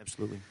 all right?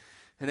 Absolutely.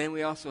 And then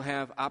we also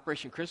have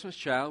Operation Christmas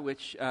Child,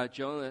 which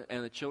Joe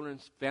and the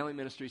Children's Family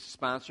Ministry is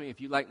sponsoring. If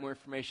you'd like more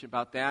information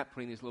about that,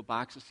 putting these little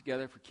boxes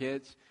together for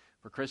kids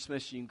for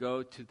Christmas, you can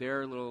go to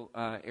their little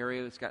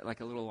area that's got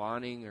like a little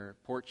awning or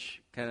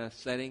porch kind of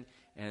setting,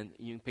 and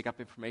you can pick up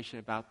information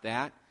about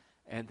that.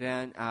 And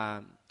then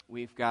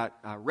we've got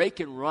Rake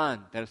and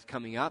Run that is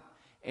coming up,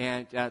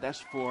 and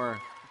that's for,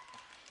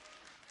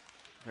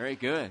 very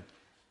good.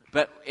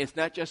 But it's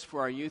not just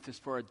for our youth, it's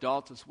for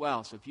adults as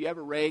well. So if you have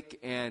a rake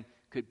and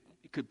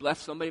could bless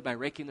somebody by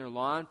raking their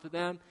lawn for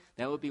them,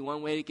 that would be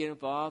one way to get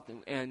involved.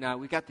 And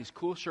we got these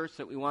cool shirts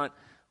that we want,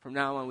 from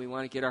now on, we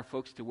want to get our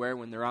folks to wear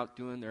when they're out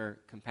doing their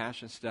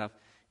compassion stuff.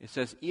 It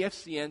says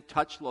EFCN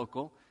Touch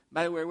Local.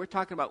 By the way, we're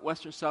talking about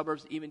western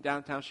suburbs, even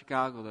downtown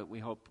Chicago, that we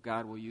hope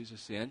God will use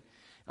us in.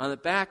 On the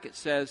back, it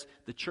says,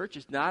 the church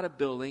is not a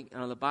building.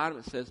 And on the bottom,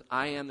 it says,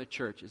 I am the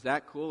church. Is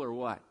that cool or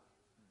what?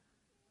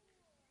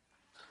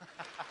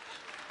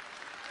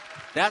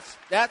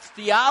 That's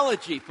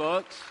theology,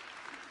 folks.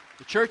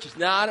 The church is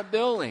not a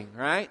building,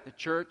 right? The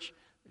church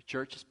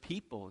is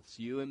people. It's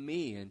you and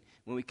me. And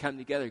when we come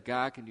together,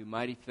 God can do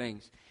mighty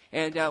things.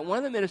 And one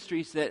of the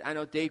ministries that I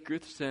know Dave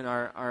Gruthson,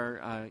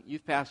 our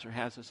youth pastor,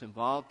 has us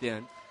involved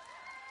in,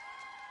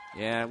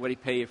 yeah, what did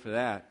he pay you for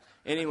that?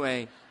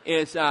 Anyway,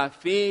 is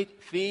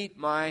feed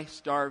my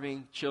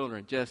starving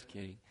children. Just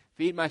kidding.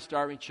 Feed my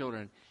starving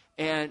children.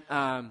 And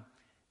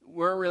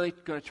we're really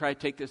going to try to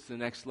take this to the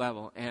next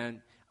level.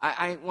 And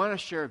I want to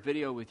share a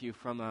video with you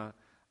from a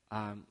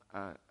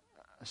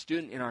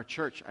student in our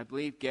church. I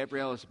believe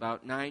Gabrielle is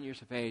about 9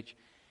 years of age.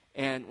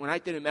 And when I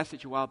did a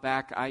message a while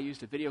back, I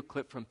used a video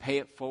clip from Pay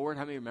It Forward.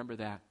 How many remember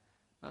that?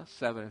 Well,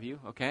 7 of you,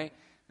 okay?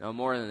 No,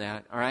 more than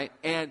that, all right?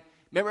 And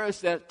remember, it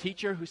was that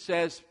teacher who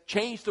says,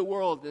 change the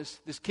world.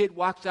 This kid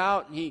walks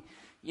out and he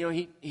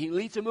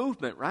leads a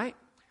movement, right?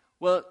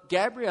 Well,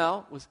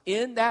 Gabrielle was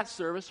in that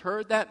service,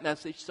 heard that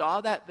message,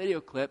 saw that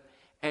video clip,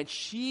 and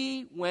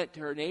she went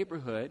to her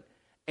neighborhood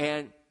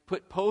and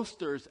put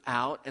posters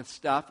out and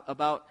stuff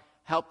about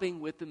helping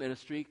with the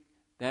ministry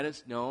that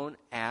is known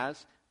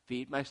as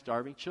Feed My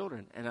Starving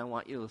Children. And I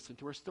want you to listen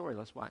to her story.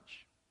 Let's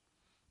watch.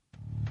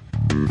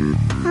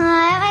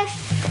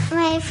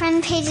 My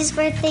friend Paige's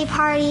birthday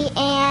party,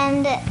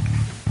 and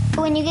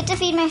when you get to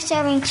feed my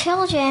starving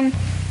children,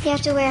 you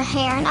have to wear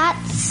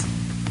hairnets.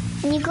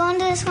 And you go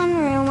into this one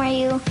room where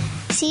you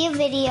see a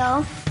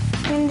video,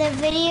 and the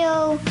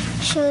video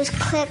shows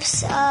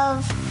clips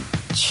of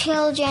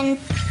children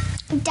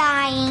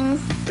dying.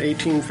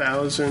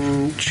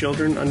 18,000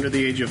 children under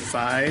the age of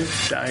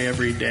 5 die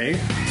every day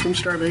from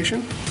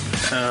starvation.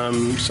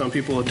 Some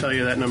people will tell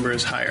you that number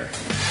is higher.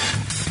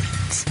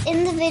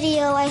 In the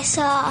video, I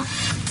saw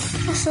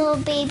this little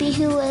baby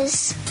he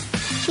was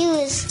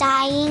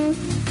dying,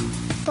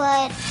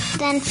 but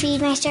then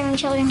Feed My Starving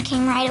Children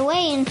came right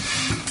away and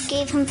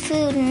gave him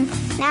food,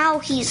 and now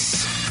he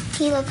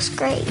looks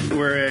great.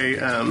 We're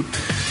a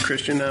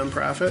Christian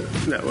nonprofit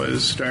that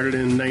was started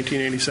in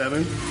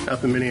 1987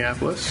 up in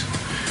Minneapolis,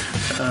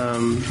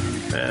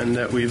 and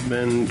that we've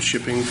been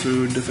shipping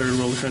food to third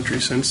world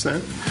countries since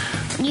then.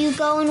 You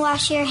go and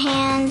wash your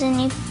hands, and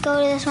you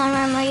go to this one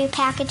room where you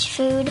package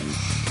food.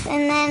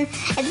 And then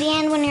at the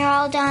end, when you're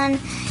all done,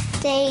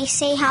 they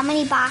say how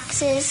many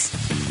boxes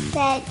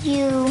that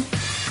you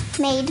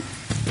made,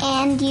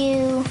 and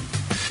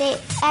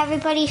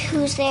everybody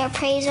who's there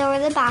prays over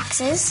the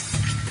boxes.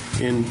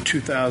 In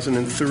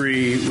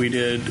 2003, we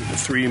did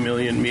 3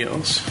 million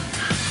meals.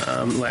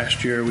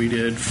 Last year, we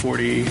did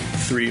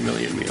 43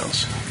 million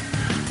meals.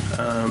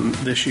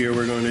 This year,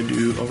 we're going to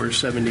do over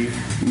 70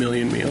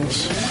 million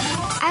meals.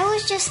 I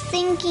was just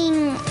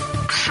thinking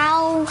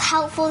how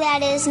helpful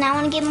that is, and I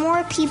want to get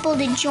more people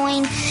to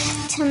join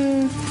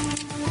to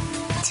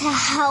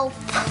help.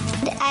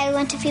 I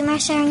went to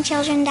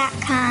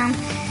feedmystarvingchildren.com,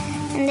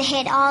 and they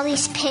had all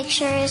these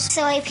pictures,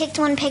 so I picked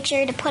one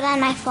picture to put on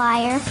my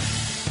flyer,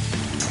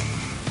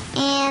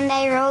 and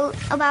I wrote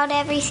about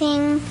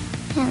everything,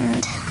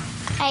 and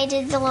I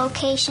did the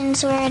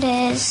locations where it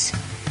is,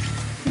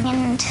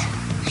 and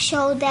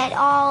showed that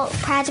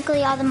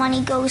practically all the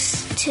money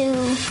goes to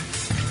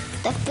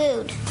the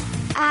food.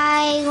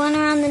 I went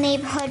around the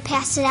neighborhood,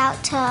 passed it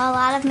out to a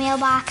lot of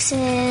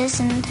mailboxes,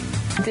 and...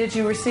 Did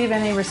you receive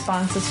any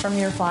responses from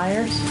your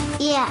flyers?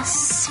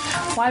 Yes.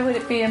 Why would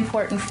it be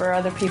important for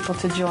other people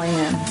to join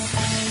in?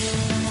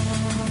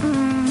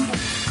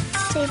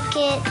 To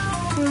get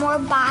more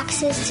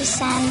boxes to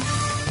send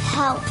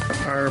help.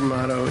 Our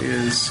motto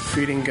is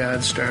feeding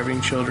God's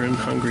starving children,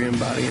 hungry in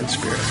body and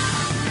spirit.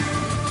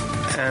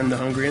 And the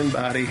hungry in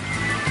body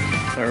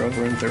are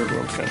over in third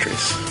world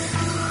countries.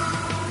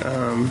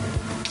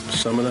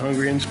 Some of the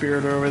hungry in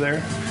spirit are over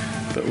there,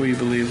 but we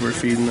believe we're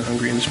feeding the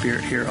hungry in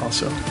spirit here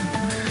also.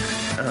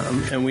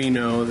 And we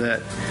know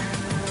that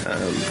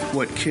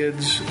what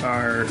kids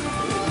are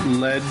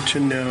led to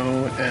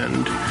know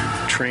and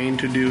trained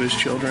to do as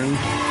children,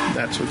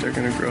 that's what they're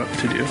going to grow up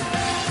to do.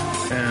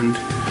 And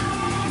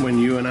when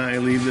you and I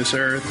leave this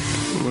earth,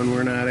 when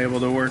we're not able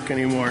to work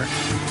anymore,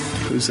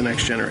 who's the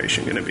next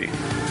generation going to be?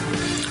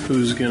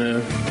 Who's going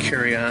to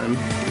carry on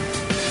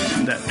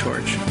that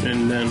torch,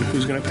 and then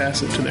who's going to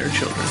pass it to their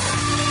children?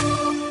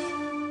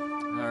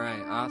 All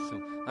right,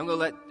 awesome. I'm going to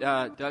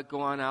let Doug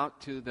go on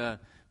out to the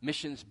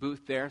missions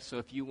booth there, so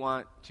if you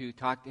want to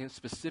talk to him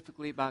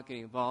specifically about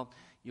getting involved,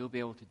 you'll be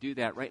able to do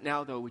that. Right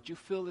now, though, would you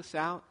fill this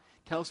out?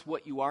 Tell us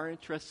what you are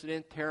interested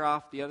in. Tear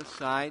off the other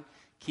side.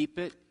 Keep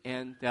it,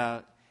 and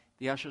the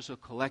ushers will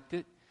collect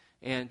it.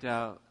 And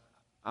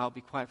I'll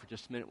be quiet for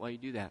just a minute while you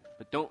do that.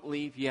 But don't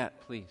leave yet,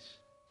 please.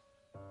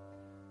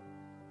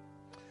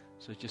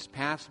 So just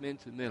pass them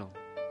into the middle.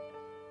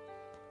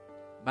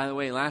 By the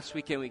way, last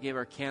weekend we gave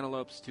our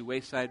cantaloupes to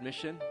Wayside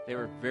Mission. They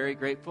were very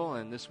grateful,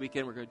 and this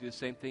weekend we're going to do the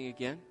same thing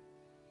again.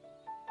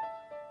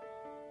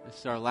 This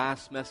is our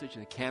last message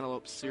in the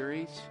Cantaloupes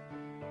series.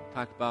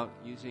 Talk about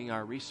using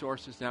our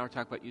resources. Now we're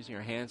talking about using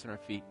our hands and our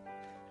feet.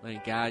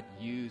 Letting God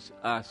use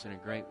us in a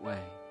great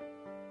way.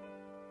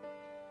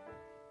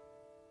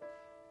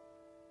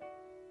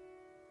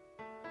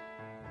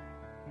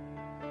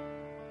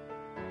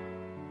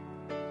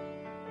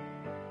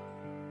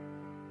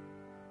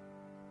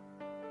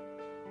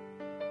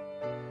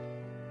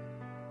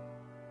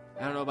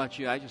 I don't know about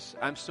you.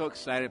 I'm so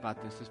excited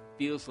about this. It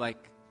feels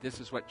like this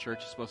is what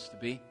church is supposed to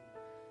be.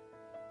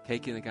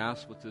 Taking the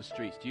gospel to the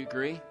streets. Do you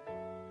agree?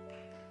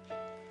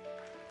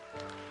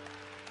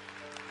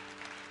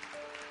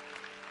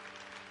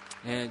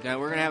 And we're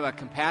going to have a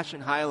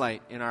compassion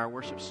highlight in our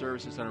worship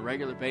services on a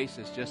regular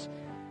basis just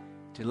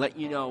to let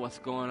you know what's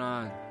going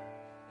on.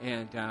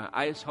 And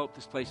I just hope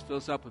this place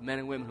fills up with men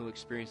and women who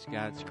experience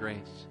God's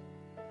grace.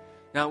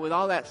 Now, with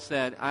all that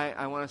said,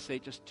 I want to say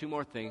just two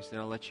more things,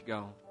 then I'll let you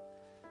go.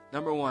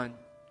 Number one,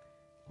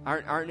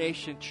 our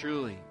nation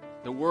truly,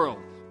 the world,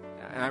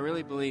 and I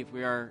really believe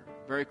we are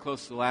very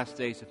close to the last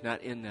days, if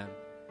not in them.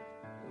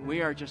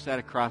 We are just at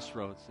a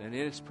crossroads, and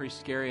it is pretty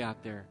scary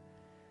out there.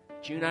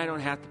 But you and I don't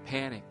have to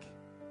panic.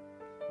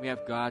 We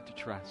have God to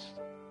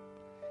trust.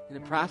 In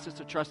the process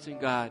of trusting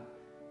God,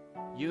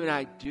 you and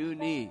I do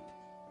need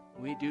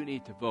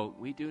to vote.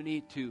 We do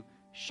need to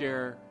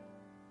share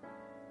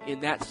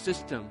in that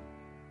system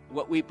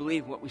what we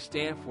believe, what we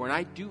stand for. And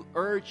I do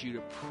urge you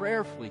to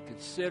prayerfully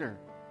consider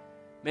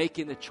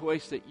making the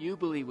choice that you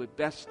believe would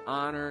best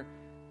honor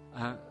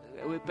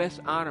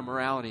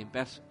morality and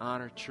best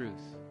honor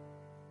truth.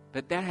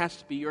 But that has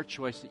to be your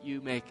choice that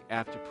you make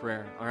after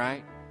prayer, all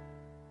right?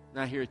 I'm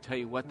not here to tell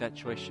you what that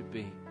choice should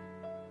be.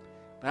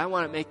 But I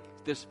want to make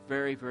this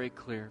very, very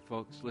clear,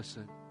 folks.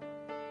 Listen.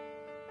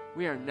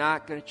 We are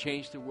not going to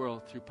change the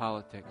world through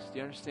politics. Do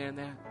you understand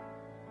that?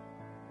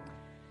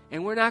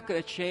 And we're not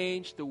going to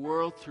change the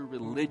world through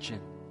religion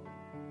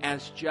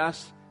as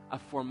just a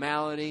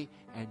formality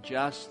and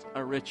just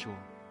a ritual.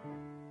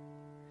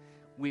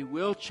 We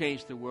will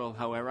change the world,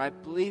 however, I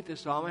believe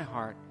this with all my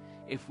heart,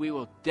 if we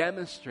will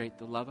demonstrate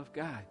the love of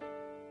God.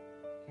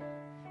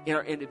 In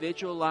our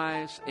individual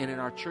lives and in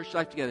our church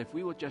life together, if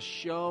we will just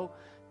show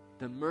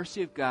the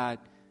mercy of God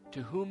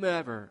to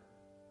whomever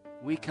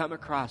we come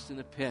across in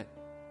the pit,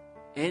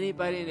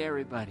 anybody and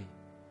everybody,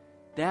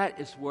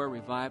 that is where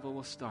revival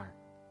will start.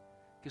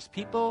 Because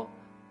people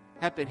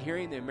have been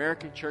hearing the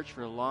American church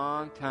for a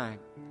long time,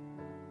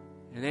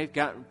 and they've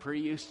gotten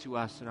pretty used to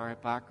us and our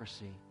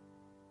hypocrisy.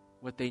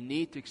 What they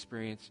need to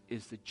experience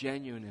is the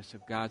genuineness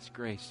of God's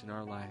grace in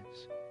our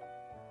lives.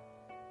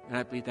 And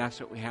I believe that's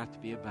what we have to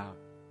be about.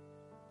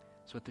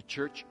 It's what the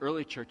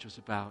early church was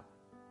about.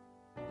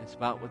 It's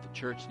about what the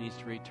church needs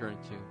to return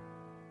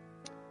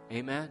to.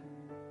 Amen?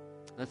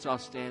 Let's all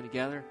stand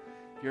together.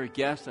 If you're a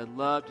guest, I'd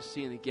love to see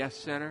you in the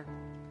guest center.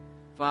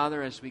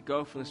 Father, as we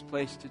go from this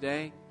place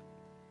today,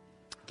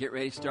 get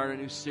ready to start a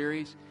new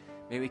series.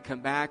 May we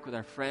come back with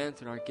our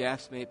friends and our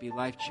guests. May it be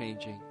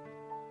life-changing.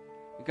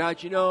 And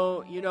God, you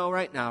know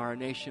right now our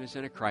nation is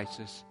in a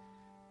crisis.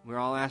 We're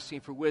all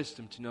asking for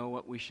wisdom to know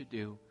what we should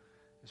do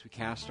as we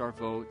cast our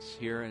votes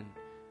here in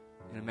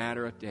a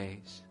matter of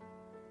days.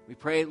 We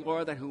pray,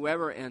 Lord, that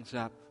whoever ends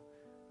up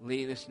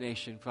leading this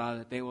nation, Father,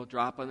 that they will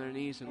drop on their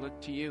knees and look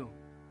to you.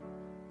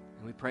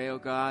 And we pray, oh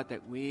God,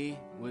 that we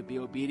would be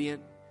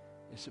obedient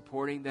in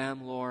supporting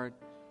them, Lord,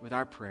 with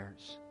our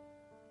prayers.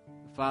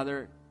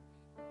 Father,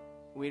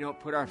 we don't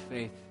put our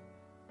faith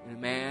in a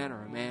man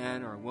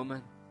or a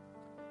woman.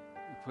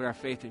 We put our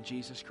faith in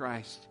Jesus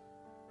Christ.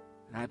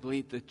 And I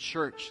believe the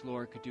church,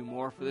 Lord, could do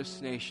more for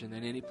this nation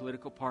than any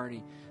political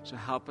party. So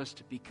help us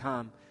to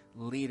become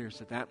leaders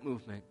of that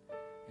movement.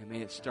 And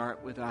may it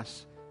start with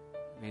us.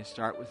 May it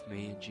start with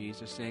me. In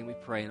Jesus' name we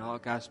pray. And all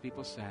God's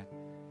people said,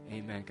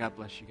 amen. God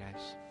bless you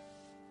guys.